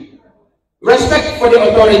two, respect for the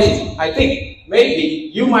authority. I think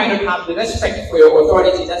maybe you might not have the respect for your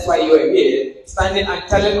authority, that's why you are here, standing and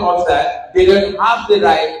telling us that they don't have the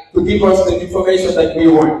right to give us the information that we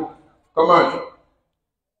want. Come on.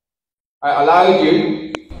 I allow you.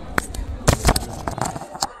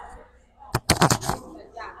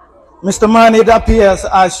 Mr. Man, it appears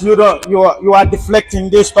as you are deflecting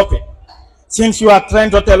this topic. Since you are trying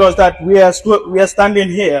to tell us that we are standing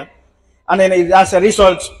here, and then as a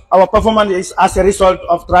result, our performance is as a result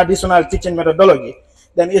of traditional teaching methodology,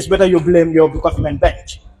 then it's better you blame your government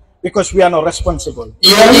bench, because we are not responsible.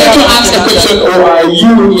 You are here to ask a question, or are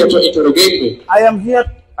you here to interrogate me? I am here.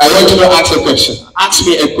 I want you to ask a question. Ask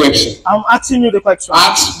me a question. I'm asking you the question.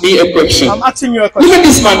 Ask me a question. I'm asking you a question. Look at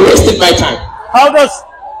this man wasted my time.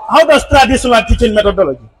 How does traditional teaching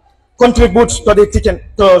methodology contribute to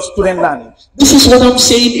the student learning? This is what I'm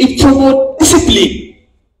saying. It promotes discipline.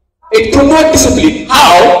 It promotes discipline.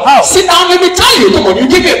 How? How? Sit down, let me tell you. Come on, you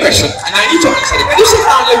give me a question and I need to answer it. Can you sit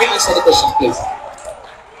down, let me answer the question, please?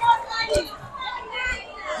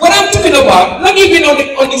 What I'm talking about, not even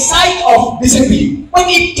on the side of discipline, when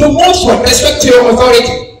it promotes what? Respect to your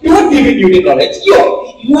authority. You won't giving you the knowledge.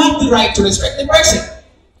 You have the right to respect the person.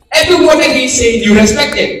 Every word that he's saying, you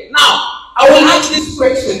respect him. Now, I will ask this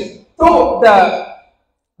question to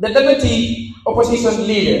the deputy opposition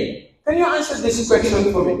leader. Can you answer this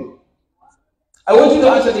question for me? I want you to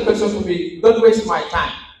answer the question for me. Don't waste my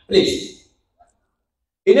time, please.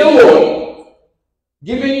 In a word,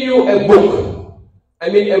 giving you a book,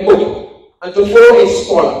 and to follow a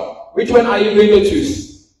scholar, which one are you going to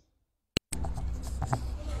choose?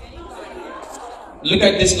 Look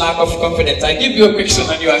at this lack of confidence. I give you a question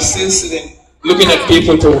and you are still sitting, looking at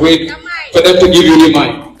people to wait for them to give you the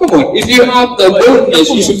mic. Come on, if you have the boldness,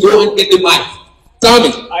 you should go and get the mic. Tell me.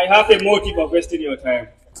 I have a motive of wasting your time.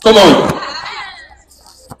 Come on.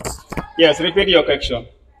 Yes, repeat your question.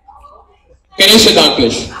 Can you sit down,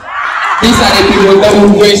 please? These are the people that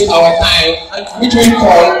will waste our time, and which we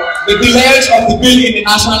call the delayers of the bill in the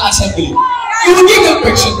National Assembly. You will give them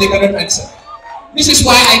questions they cannot answer. This is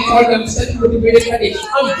why I call them central debated candidates.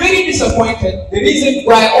 I'm very disappointed. The reason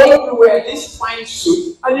why all of you wear this fine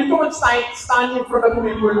suit and you come and stand in front of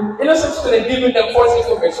people, innocent students, giving them false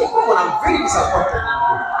information. Come on, I'm very disappointed.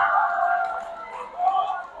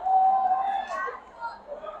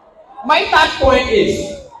 My third point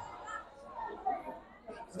is,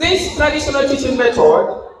 this traditional teaching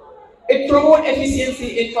method, it promotes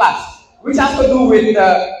efficiency in class, which has to do with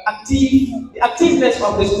the activeness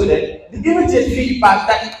of the student, the immediate feedback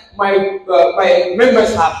that my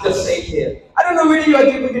members have just said here. I don't know whether you are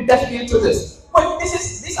giving the deaf ear to this, but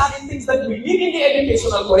these are the things that we need in the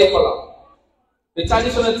educational curriculum. The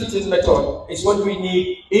traditional teaching method is what we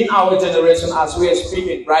need in our generation as we are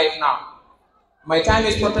speaking right now. My time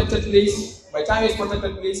is protected, please. My time is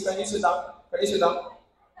protected, please. Can you sit down? Can you sit down?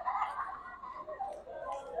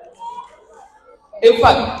 In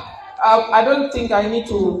fact, I don't think I need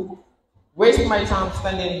to waste my time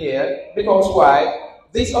standing here, because why?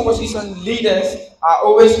 These opposition leaders are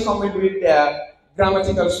always coming with their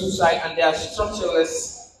grammatical suicide and their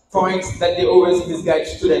structureless points that they always misguide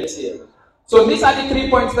students here. So these are the 3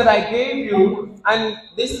 points that I gave you, and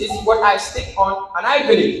this is what I stick on, and I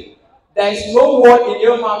believe there is no word in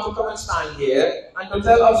your mouth to come and stand here and to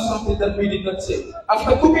tell us something that we did not say.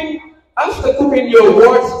 After cooking your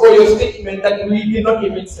words or your statement that we did not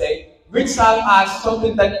even say, which serve as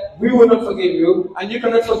something that we will not forgive you, and you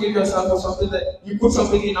cannot forgive yourself for something that you put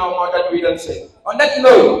something in our mouth that we don't say. On that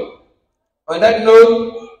note,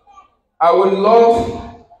 I would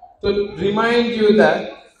love to remind you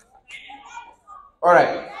that, all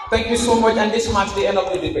right, thank you so much, and this marks the end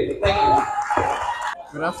of the debate. Thank you.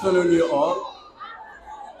 Good afternoon, you all.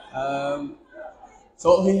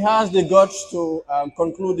 So he has the guts to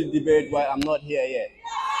conclude the debate while I'm not here yet.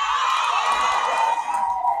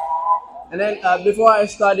 And then before I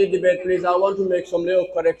start the debate, please, I want to make some little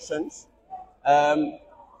corrections.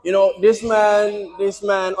 You know, this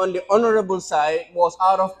man on the honorable side was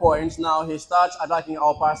out of points. Now he starts attacking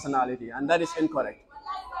our personality, and that is incorrect.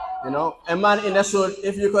 You know, a man in a suit,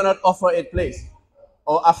 if you cannot offer it, please,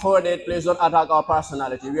 or afford it, please don't attack our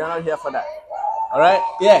personality. We are not here for that. All right?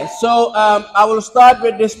 Yeah, so I will start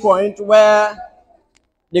with this point where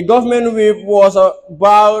the government whip was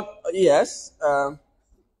about, yes. All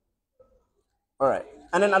right.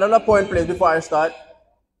 And then another point, please, before I start.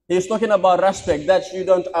 He's talking about respect. That you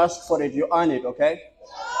don't ask for it, you earn it, okay?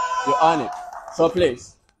 You earn it. So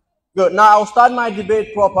please. Good. Now I'll start my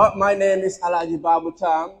debate proper. My name is Alaji Babu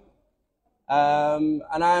Tam.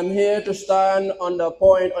 And I am here to stand on the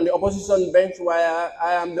point, on the opposition bench where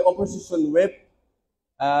I am the opposition whip.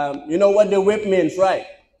 You know what the whip means, right?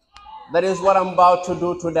 That is what I'm about to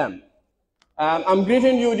do to them. I'm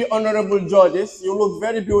greeting you, the honorable judges. You look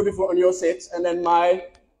very beautiful on your seats, and then my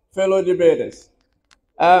fellow debaters.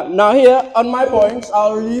 Now here, on my points,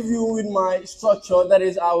 I'll leave you with my structure. That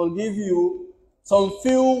is, I will give you some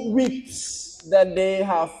few whips that they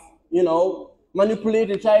have, you know,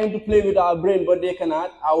 manipulated, trying to play with our brain, but they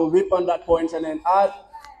cannot. I will whip on that point, and then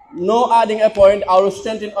no adding a point. I will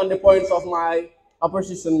strengthen on the points of my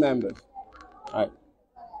opposition members. All right.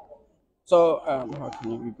 So, how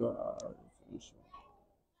can you go?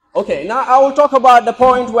 Okay, now I will talk about the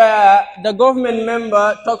point where the government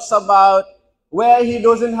member talks about where he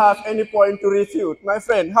doesn't have any point to refute. My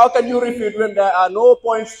friend, how can you refute when there are no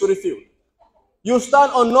points to refute? You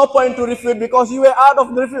stand on no point to refute because you were out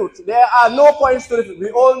of the refute. There are no points to refute. We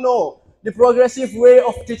all know the progressive way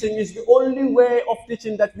of teaching is the only way of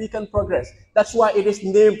teaching that we can progress. That's why it is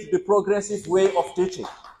named the progressive way of teaching.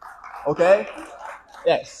 Okay?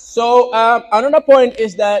 Yes. So another point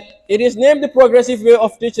is that it is named the progressive way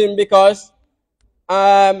of teaching because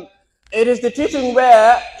it is the teaching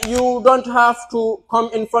where you don't have to come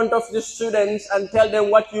in front of the students and tell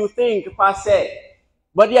them what you think per se.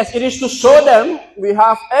 But yes, it is to show them we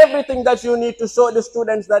have everything that you need to show the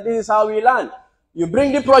students that this is how we learn. You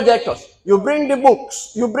bring the projectors, you bring the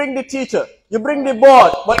books, you bring the teacher, you bring the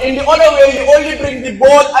board, but in the other way, you only bring the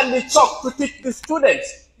board and the chalk to teach the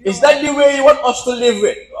students. Is that the way you want us to live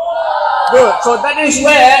with? Good. So that is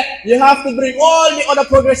where you have to bring all the other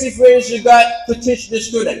progressive ways you got to teach the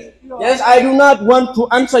students. Yes, I do not want to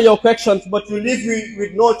answer your questions, but you leave me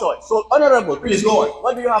with no choice. So, Honorable, please go on.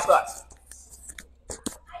 What do you have to ask?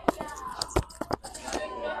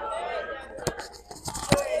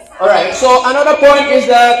 All right. So another point is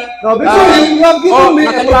that now, before you have given me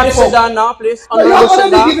a platform. Sit down now, please. No, you have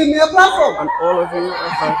already given me a platform. And all of you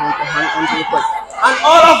are fighting to hang on to the point. And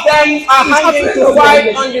all of them are hanging to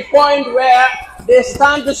fight on the point where they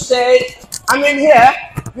stand to say, I mean, here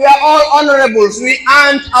we are all honorables. We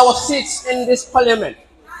earned our seats in this parliament.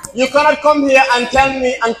 You cannot come here and tell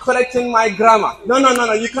me I'm correcting my grammar. No, no, no,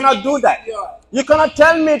 no. You cannot do that. You cannot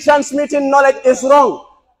tell me transmitting knowledge is wrong.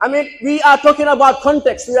 I mean, we are talking about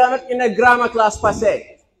context. We are not in a grammar class per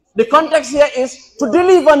se. The context here is to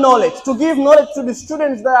deliver knowledge, to give knowledge to the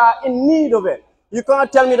students that are in need of it. You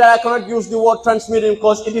cannot tell me that I cannot use the word transmitting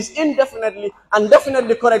because it is indefinitely and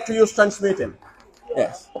definitely correct to use transmitting.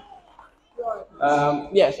 Yes.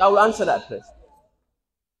 Yes, I will answer that, please.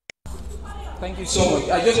 Thank you so much.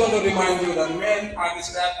 I just want to remind you that men are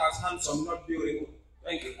described as handsome, not beautiful.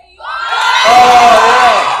 Thank you. Oh,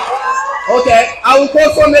 yeah. Okay, I will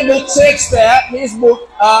quote from the book Shakespeare, his book.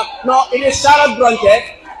 No, it is Charlotte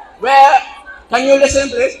Bronte, where, can you listen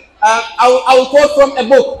please? I will quote from a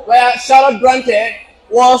book where Charlotte Bronte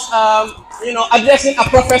was, addressing a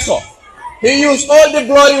professor. He used all the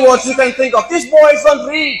bloody words you can think of. These boys don't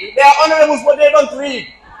read. They are honorables, but they don't read.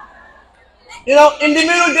 You know, in the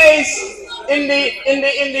middle days, in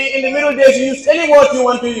the middle days, you use any word you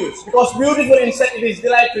want to use because beautiful instead it is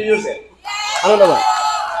delight to use it. Another one.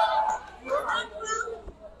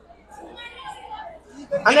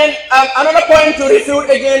 And then another point to refute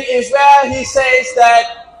again is where he says that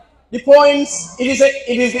the points, it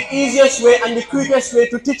is the easiest way and the quickest way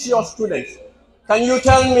to teach your students. Can you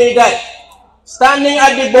tell me that standing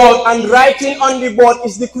at the board and writing on the board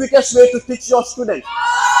is the quickest way to teach your students?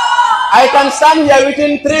 I can stand here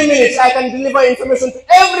within 3 minutes. I can deliver information to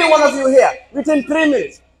every one of you here within 3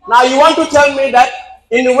 minutes. Now you want to tell me that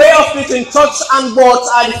in the way of teaching, chalks and boards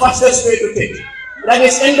are the fastest way to teach. That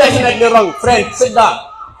is indefinitely wrong. Friend, sit down.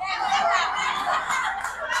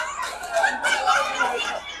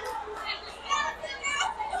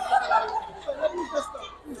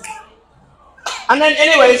 And then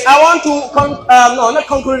anyways, I want to, no, not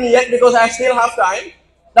concluding yet because I still have time.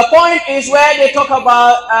 The point is where they talk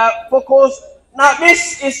about focus. Now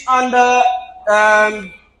this is under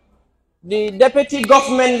the deputy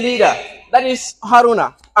government leader. That is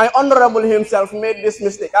Haruna. Honorable himself made this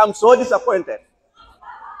mistake. I'm so disappointed.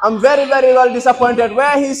 I'm very, very well disappointed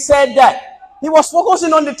where he said that he was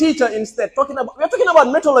focusing on the teacher instead. We're talking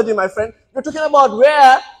about methodology, my friend. We're talking about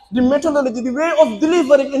where the methodology, the way of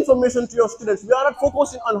delivering information to your students. We are not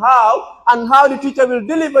focusing on how the teacher will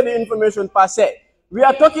deliver the information per se. We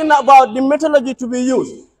are talking about the methodology to be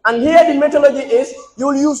used. And here the methodology is, you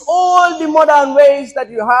will use all the modern ways that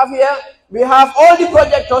you have here. We have all the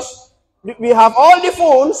projectors, we have all the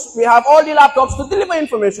phones, we have all the laptops to deliver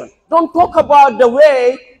information. Don't talk about the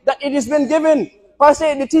way that it is been given. Per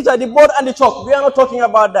se, the teacher, the board and the chalk. We are not talking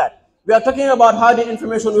about that. We are talking about how the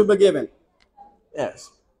information will be given. Yes.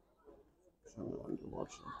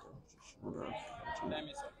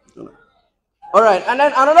 All right, and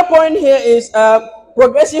then another point here is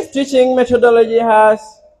progressive teaching methodology has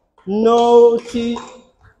no teeth.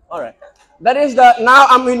 All right, that is now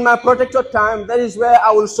I'm in my protected time. That is where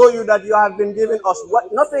I will show you that you have been giving us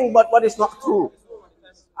nothing but what is not true.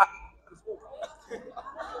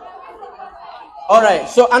 All right,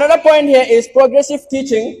 so another point here is progressive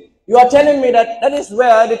teaching. You are telling me that is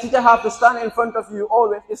where the teacher have to stand in front of you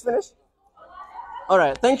always. Is finished? All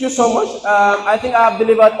right, thank you so much. I think I have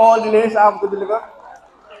delivered all the names I have to deliver.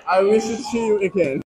 I wish to see you again.